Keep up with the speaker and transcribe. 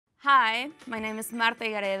Hi, my name is Marta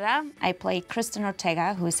Higareda. I play Kristen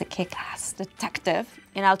Ortega, who is a kick-ass detective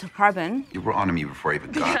in Alter Carbon. You were onto me before I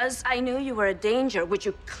even got. Because I knew you were a danger, which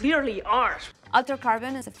you clearly are. Alter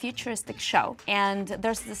Carbon is a futuristic show, and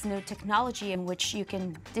there's this new technology in which you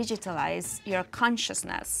can digitalize your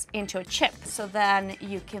consciousness into a chip, so then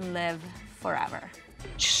you can live forever.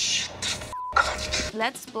 Just shut the f*** up.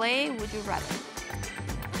 Let's play Would You Rather.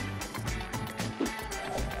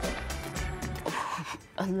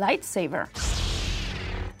 A lightsaber.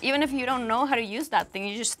 Even if you don't know how to use that thing,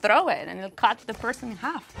 you just throw it and it'll cut the person in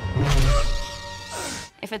half.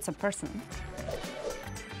 If it's a person.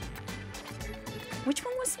 Which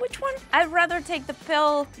one was which one? I'd rather take the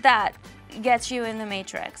pill that gets you in the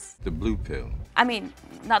Matrix. The blue pill. I mean,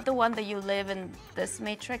 not the one that you live in this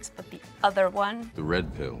Matrix, but the other one. The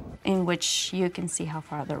red pill. In which you can see how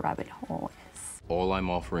far the rabbit hole is. All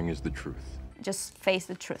I'm offering is the truth. Just face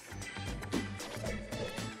the truth.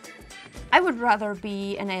 I would rather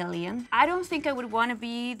be an alien. I don't think I would want to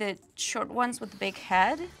be the short ones with the big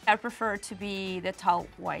head. I prefer to be the tall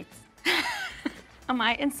white. Am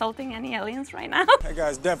I insulting any aliens right now? That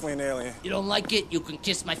guy's definitely an alien. You don't like it? You can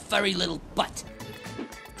kiss my furry little butt.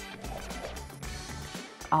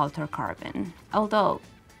 Alter Carbon. Although,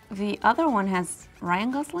 the other one has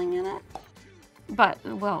Ryan Gosling in it. But,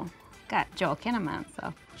 well, got Joel Kinnaman,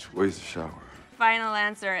 so. Just waste the shower. Final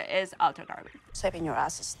answer is Alter Carbon. Saving your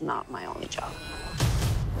ass is not my only job.